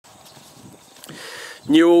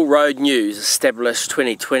Newell Road News, established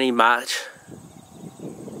 2020 March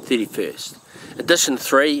 31st. Edition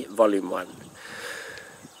 3, Volume 1.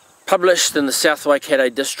 Published in the South Waikato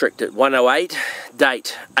District at 108,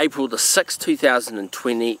 date April the 6th,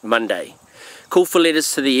 2020, Monday. Call for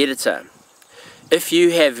letters to the editor. If you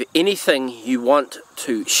have anything you want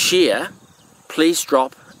to share, please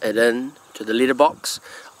drop it in to the letterbox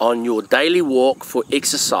on your daily walk for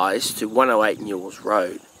exercise to 108 Newell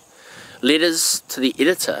Road. Letters to the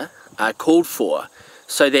editor are called for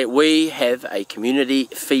so that we have a community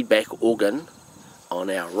feedback organ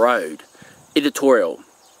on our road. Editorial.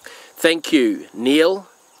 Thank you, Neil,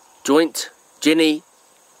 Joint, Jenny,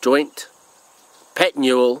 Joint, Pat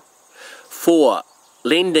Newell, for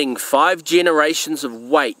lending 5 generations of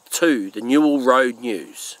weight to the Newell Road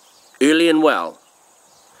News. Early and well.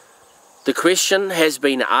 The question has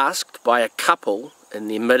been asked by a couple in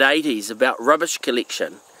their mid-80s about rubbish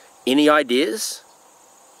collection. Any ideas?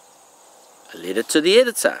 A letter to the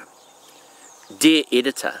editor. Dear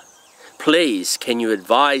editor, please can you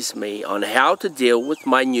advise me on how to deal with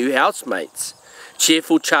my new housemates?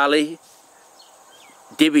 Cheerful Charlie,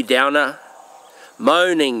 Debbie Downer,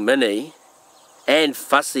 Moaning Minnie, and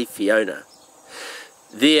Fussy Fiona.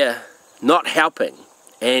 They're not helping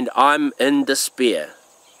and I'm in despair.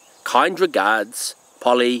 Kind regards,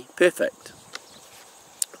 Polly Perfect,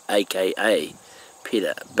 aka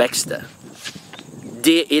Peter Baxter.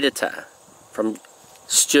 Dear editor, from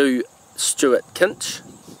Stuart Kinch,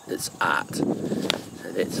 it's art. So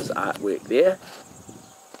that's his artwork there.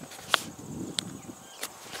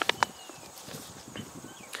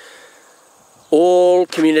 All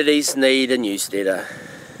communities need a newsletter.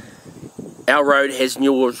 Our road has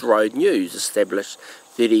Newell Road News, established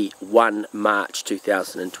 31 March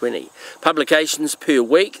 2020. Publications per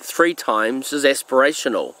week, 3 times is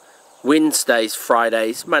aspirational. Wednesdays,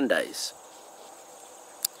 Fridays, Mondays.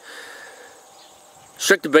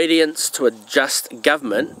 Strict obedience to a just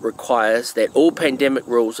government requires that all pandemic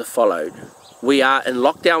rules are followed. We are in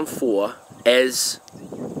lockdown 4 as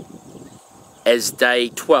day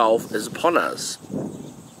 12 is upon us.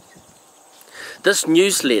 This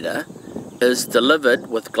newsletter is delivered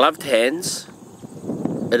with gloved hands,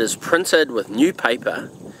 it is printed with new paper,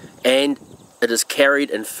 and it is carried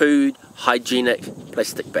in food hygienic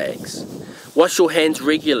plastic bags. Wash your hands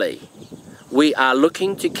regularly. We are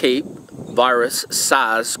looking to keep virus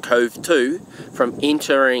SARS-CoV-2 from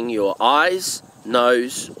entering your eyes,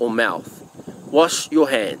 nose or mouth. Wash your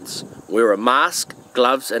hands. Wear a mask,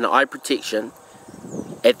 gloves and eye protection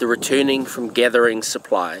at the returning from gathering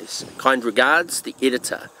supplies. Kind regards, the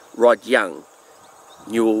editor, Rod Young,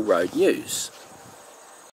 Newell Road News.